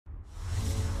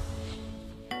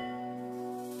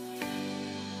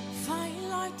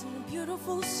on a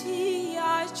beautiful sea.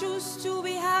 I choose to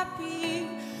be happy.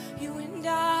 You and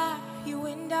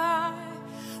I,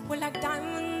 we're like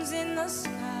diamonds in the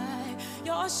sky.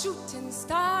 You're a shooting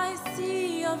star, I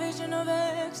see a vision of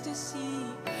ecstasy.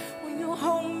 When you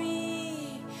hold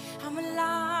me, I'm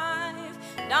alive.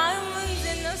 Diamonds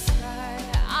in the sky.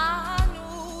 I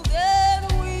knew that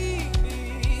we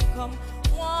become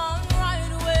one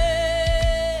right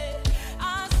away.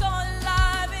 I saw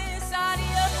life inside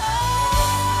your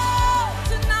heart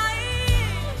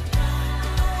tonight.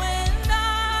 You and I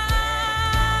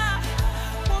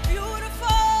were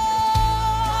beautiful,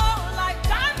 like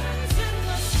diamonds in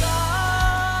the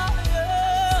sky.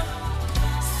 Yeah.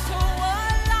 So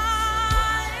alive,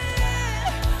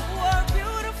 we're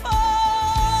beautiful,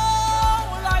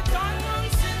 like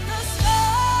diamonds in the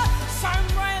sky. Shine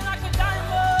bright like a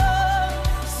diamond.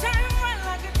 Shine bright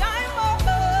like a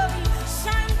diamond.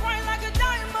 Shine bright like a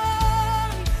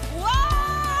diamond.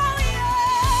 Whoa,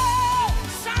 yeah.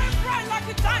 Shine bright like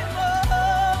a diamond.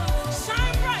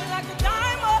 Shine bright like a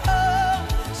diamond.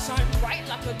 Shine bright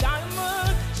like a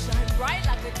diamond. Shine bright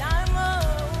like a diamond.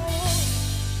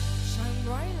 Shine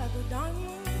bright like a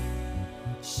diamond.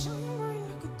 Shine bright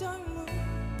like a diamond.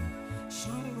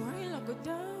 Shine bright like a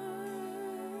diamond.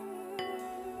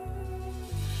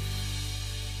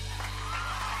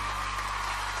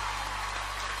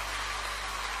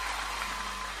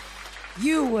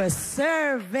 You were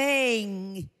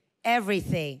serving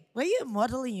everything. Were you a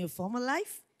model in your former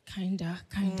life? Kinda.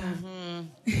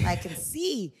 I can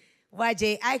see.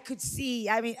 YJ, I could see.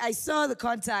 I mean, I saw the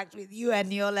contact with you and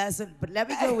Neola, but let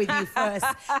me go with you first.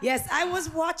 Yes, I was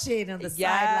watching on the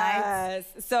sidelines.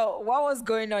 Yes. So what was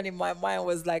going on in my mind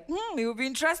was like, it would be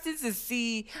interesting to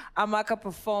see Amaka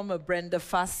perform a Brenda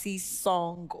Fassie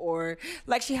song, or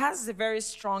like she has a very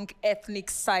strong ethnic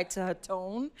side to her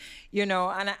tone, you know,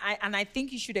 and I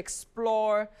think you should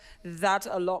explore that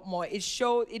a lot more. It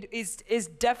is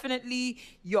definitely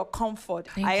your comfort.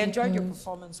 I enjoyed your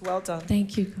performance. Well done.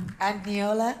 Thank you. And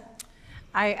Neola?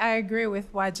 I agree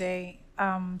with YJ.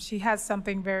 She has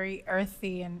something very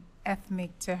earthy and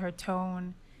ethnic to her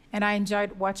tone. And I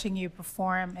enjoyed watching you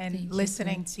perform and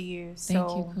listening to you. So, Thank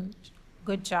you, Coach.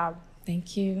 Good job.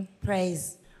 Thank you.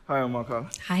 Praise. Hi,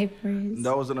 Amaka. Hi, Praise.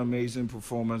 That was an amazing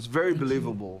performance, very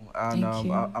believable. And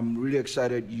I'm really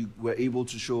excited you were able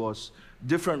to show us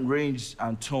different range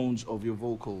and tones of your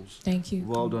vocals. Thank you.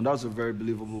 Well done. That was a very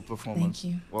believable performance.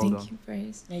 Thank you. Well done. Thank you,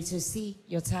 Praise. Nice to see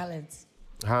your talent.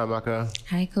 Hi, Amaka.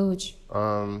 Hi, Coach.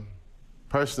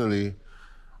 Personally,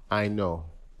 I know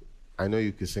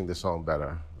you could sing the song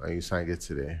better, and you sang it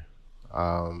today.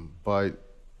 But,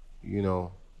 you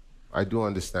know, I do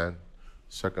understand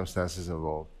circumstances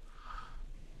involved.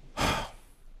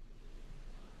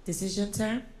 Decision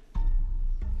time?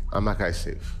 Amaka is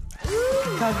safe.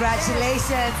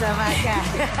 Congratulations, Amaka.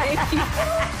 Thank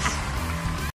you.